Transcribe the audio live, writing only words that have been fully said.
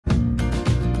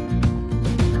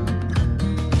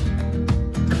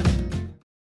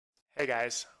Hey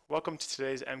guys, welcome to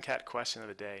today's MCAT question of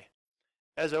the day.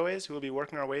 As always, we'll be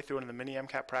working our way through one of the mini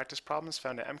MCAT practice problems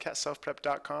found at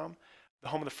MCATselfprep.com, the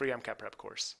home of the free MCAT prep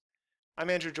course.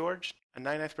 I'm Andrew George, a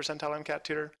 99th percentile MCAT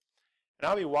tutor, and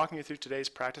I'll be walking you through today's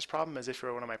practice problem as if you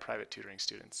were one of my private tutoring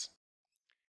students.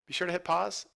 Be sure to hit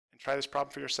pause and try this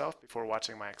problem for yourself before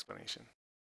watching my explanation.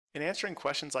 In answering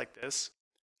questions like this,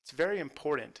 it's very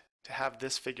important to have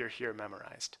this figure here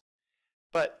memorized.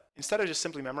 But instead of just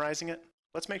simply memorizing it,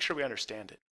 let's make sure we understand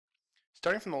it.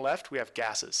 Starting from the left, we have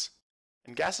gases.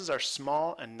 And gases are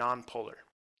small and non-polar.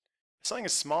 If something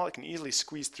is small, it can easily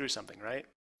squeeze through something, right?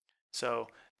 So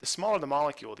the smaller the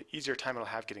molecule, the easier time it'll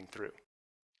have getting through.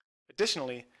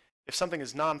 Additionally, if something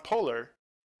is non-polar,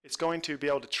 it's going to be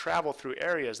able to travel through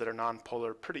areas that are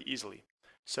non-polar pretty easily.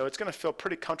 So it's going to feel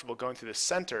pretty comfortable going through the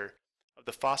center of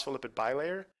the phospholipid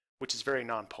bilayer, which is very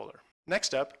non-polar.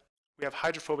 Next up, we have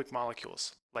hydrophobic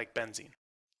molecules, like benzene.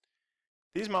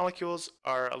 These molecules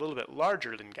are a little bit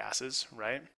larger than gases,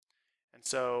 right? And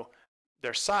so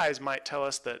their size might tell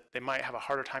us that they might have a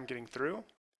harder time getting through,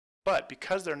 but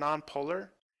because they're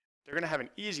non-polar, they're going to have an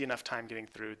easy enough time getting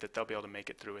through that they'll be able to make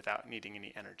it through without needing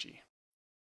any energy.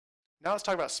 Now let's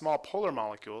talk about small polar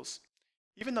molecules.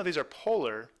 Even though these are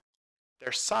polar,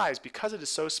 their size, because it is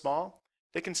so small,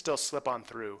 they can still slip on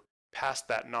through past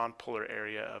that non-polar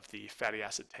area of the fatty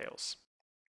acid tails.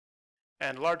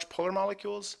 And large polar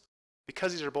molecules,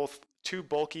 because these are both too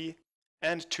bulky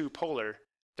and too polar,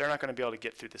 they're not going to be able to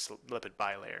get through this lipid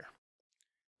bilayer.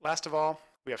 Last of all,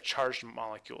 we have charged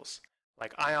molecules,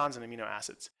 like ions and amino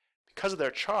acids. Because of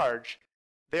their charge,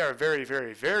 they are very,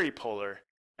 very, very polar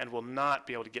and will not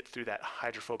be able to get through that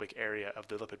hydrophobic area of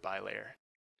the lipid bilayer.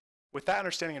 With that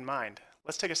understanding in mind,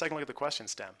 let's take a second look at the question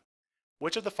stem.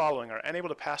 Which of the following are unable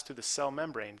to pass through the cell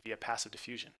membrane via passive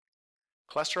diffusion?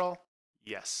 Cholesterol?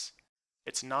 Yes.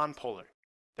 It's non-polar.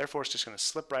 Therefore, it's just going to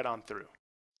slip right on through.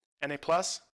 Na+?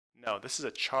 No, this is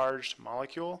a charged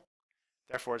molecule.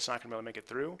 Therefore, it's not going to be able to make it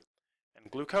through. And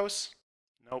glucose?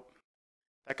 Nope.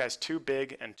 That guy's too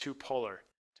big and too polar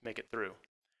to make it through.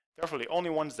 Therefore, the only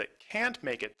ones that can't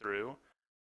make it through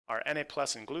are Na+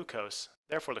 and glucose.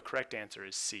 Therefore, the correct answer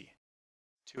is C,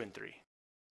 2 and 3.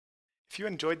 If you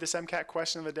enjoyed this MCAT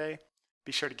question of the day,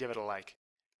 be sure to give it a like.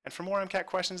 And for more MCAT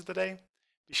questions of the day,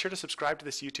 be sure to subscribe to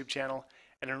this YouTube channel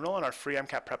and enroll in our free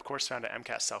MCAT prep course found at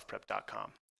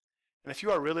MCATselfprep.com. And if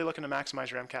you are really looking to maximize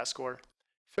your MCAT score,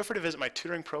 feel free to visit my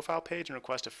tutoring profile page and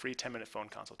request a free 10-minute phone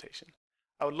consultation.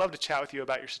 I would love to chat with you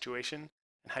about your situation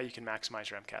and how you can maximize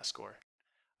your MCAT score.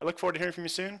 I look forward to hearing from you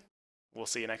soon. We'll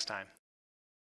see you next time.